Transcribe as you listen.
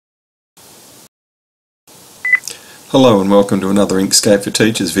Hello and welcome to another Inkscape for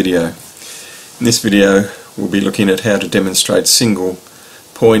Teachers video. In this video we'll be looking at how to demonstrate single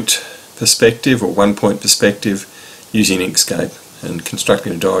point perspective or one point perspective using Inkscape and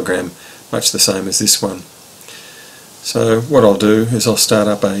constructing a diagram much the same as this one. So what I'll do is I'll start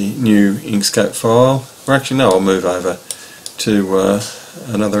up a new Inkscape file, or actually no, I'll move over to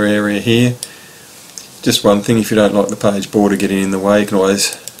another area here. Just one thing, if you don't like the page border getting in the way, you can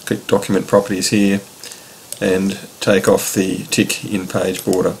always click Document Properties here and take off the tick in page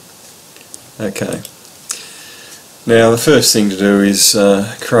border. Okay. Now the first thing to do is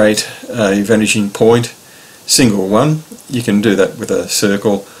create a vanishing point, single one. You can do that with a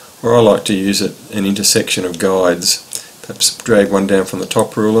circle, or I like to use an intersection of guides. Perhaps drag one down from the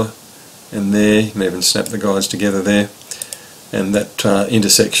top ruler and there, you can even snap the guides together there, and that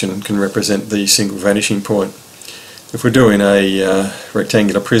intersection can represent the single vanishing point. If we're doing a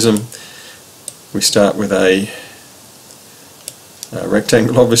rectangular prism, we start with a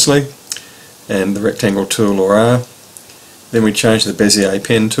rectangle obviously, and the rectangle tool or R. Then we change the Bezier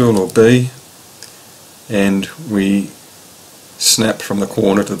pen tool or B, and we snap from the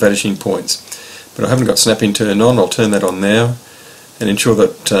corner to the vanishing points. But I haven't got snapping turned on. I'll turn that on now and ensure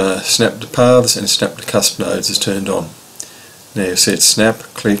that snap to paths and snap to cusp nodes is turned on. Now you see it snap,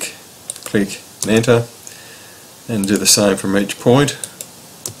 click, click and enter, and do the same from each point.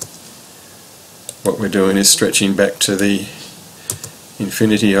 What we're doing is stretching back to the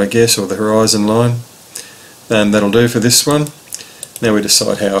infinity, I guess, or the horizon line, and that'll do for this one. Now we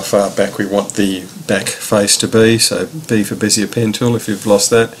decide how far back we want the back face to be, so B for Bezier pen tool if you've lost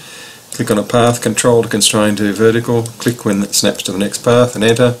that. Click on a path, control to constrain to vertical, click when it snaps to the next path and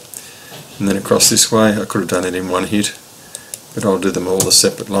enter, and then across this way. I could have done it in one hit, but I'll do them all as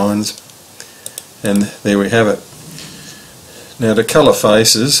separate lines, and there we have it. Now to colour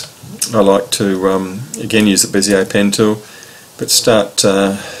faces, I like to again use the Bezier pen tool, but start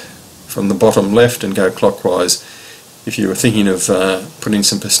from the bottom left and go clockwise. If you were thinking of putting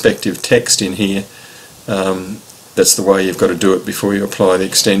some perspective text in here, that's the way you've got to do it before you apply the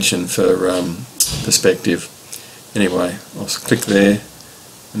extension for perspective. Anyway, I'll click there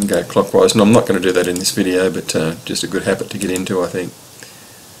and go clockwise, and I'm not going to do that in this video, but just a good habit to get into, I think.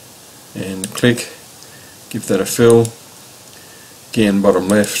 And click, give that a fill, again bottom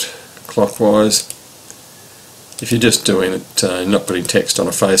left, clockwise. If you're just doing it, not putting text on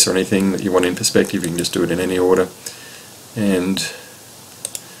a face or anything that you want in perspective, you can just do it in any order. And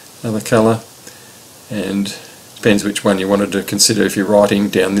another colour, and depends which one you wanted to consider. If you're writing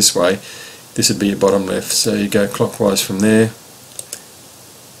down this way, this would be your bottom left, so you go clockwise from there.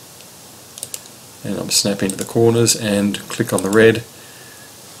 And I'm snapping to the corners and click on the red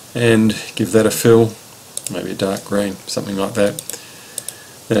and give that a fill, maybe a dark green, something like that.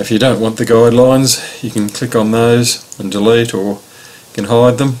 Now if you don't want the guidelines, you can click on those and delete, or you can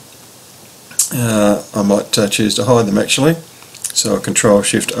hide them. I might choose to hide them actually, so I'll Control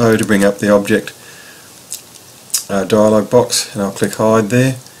Shift O to bring up the object dialog box, and I'll click hide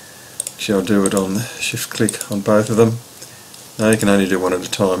there. Actually I'll do it on Shift click on both of them. No, you can only do one at a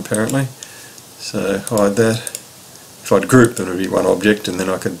time apparently, so hide that. If I'd group them it would be one object, and then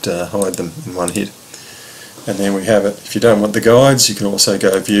I could hide them in one hit. And there we have it. If you don't want the guides, you can also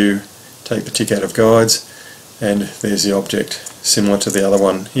go View, take the tick out of Guides, and there's the object, similar to the other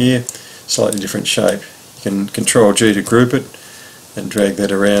one here, slightly different shape. You can Control G to group it and drag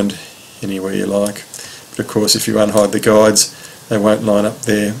that around anywhere you like. But of course if you unhide the guides, they won't line up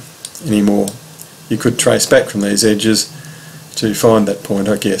there anymore. You could trace back from these edges to find that point,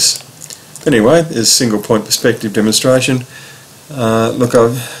 I guess. Anyway, there's a single point perspective demonstration. Look, I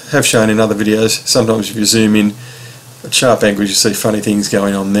have shown in other videos, sometimes if you zoom in at sharp angles you see funny things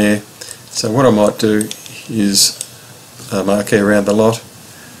going on there. So what I might do is mark around the lot,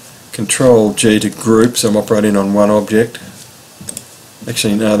 Control G to group, so I'm operating on one object.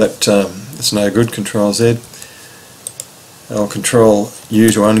 Actually no, that's no good, Control Z. I'll Control U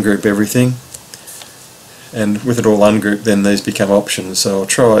to ungroup everything, and with it all ungrouped then these become options. So I'll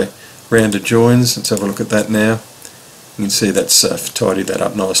try rounded joins. Let's have a look at that now. You can see that's tidied that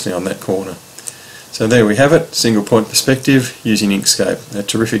up nicely on that corner. So there we have it, single point perspective using Inkscape. A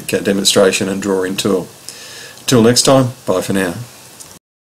terrific demonstration and drawing tool. Till next time, bye for now.